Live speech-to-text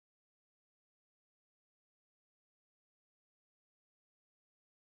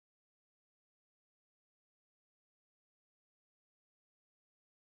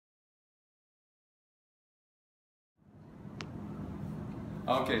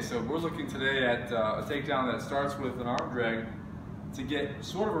Okay, so we're looking today at a takedown that starts with an arm drag to get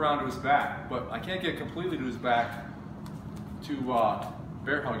sort of around to his back, but I can't get completely to his back to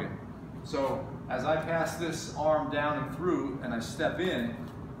bear hug it. So as I pass this arm down and through and I step in,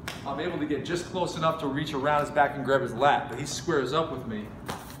 I'm able to get just close enough to reach around his back and grab his lat, but he squares up with me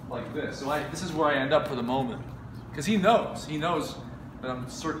like this. So this is where I end up for the moment, because he knows that I'm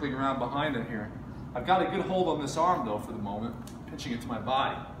circling around behind him here. I've got a good hold on this arm though for the moment, pinching it to my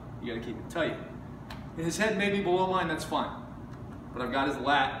body. You gotta keep it tight. And his head may be below mine, that's fine. But I've got his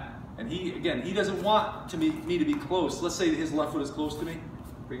lat, and he doesn't want me to be close. Let's say his left foot is close to me.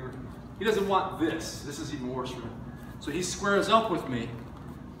 He doesn't want this. This is even worse for him. So he squares up with me,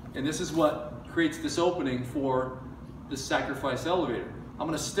 and this is what creates this opening for this sacrifice elevator. I'm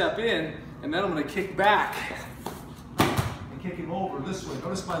gonna step in, and then I'm gonna kick back and kick him over this way.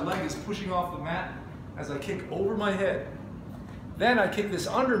 Notice my leg is pushing off the mat as I kick over my head. Then I kick this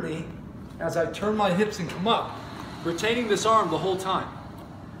under me as I turn my hips and come up, retaining this arm the whole time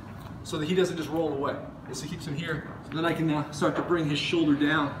so that he doesn't just roll away. This keeps him here. So then I can now start to bring his shoulder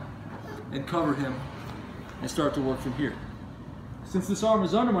down and cover him and start to work from here. Since this arm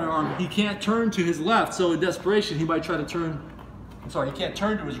is under my arm, he can't turn to his left, so in desperation he might try to turn, he can't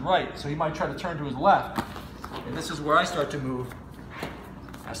turn to his right, so he might try to turn to his left. And this is where I start to move.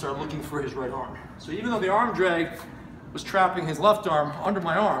 I start looking for his right arm. So even though the arm drag was trapping his left arm under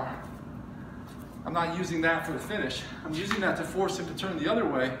my arm, I'm not using that for the finish. I'm using that to force him to turn the other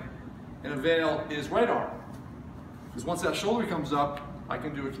way and avail his right arm. Because once that shoulder comes up, I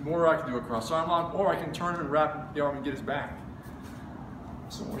can do a kimura, I can do a cross arm lock, or I can turn and wrap the arm and get his back.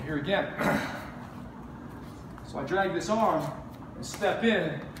 So we're here again. So I drag this arm and step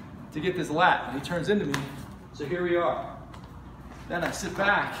in to get this lat, and he turns into me. So here we are. Then I sit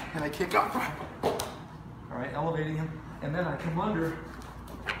back and I kick up. All right, elevating him. And then I come under,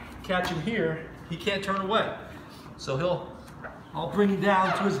 catch him here. He can't turn away. So I'll bring him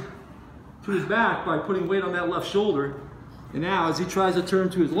down to his back by putting weight on that left shoulder. And now as he tries to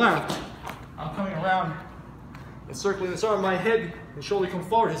turn to his left, I'm coming around and circling this arm. My head and shoulder come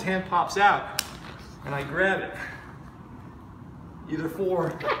forward, his hand pops out, and I grab it. Either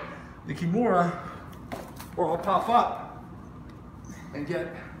for the kimura, or I'll pop up and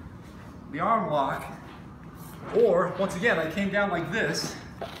get the arm lock. Or, once again, I came down like this,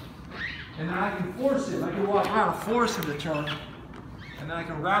 and then I can force him. I can walk around and force him to turn, and then I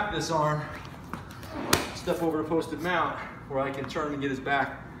can wrap this arm, step over to posted mount, where I can turn and get his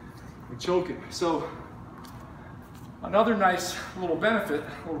back and choke him. So, another nice little benefit,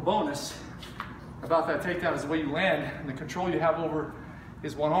 little bonus about that takedown is the way you land and the control you have over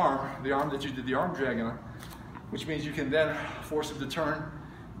his one arm, the arm that you did the arm drag on, which means you can then force him to turn,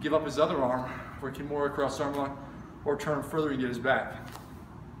 give up his other arm for a kimura cross arm lock, or turn further and get his back.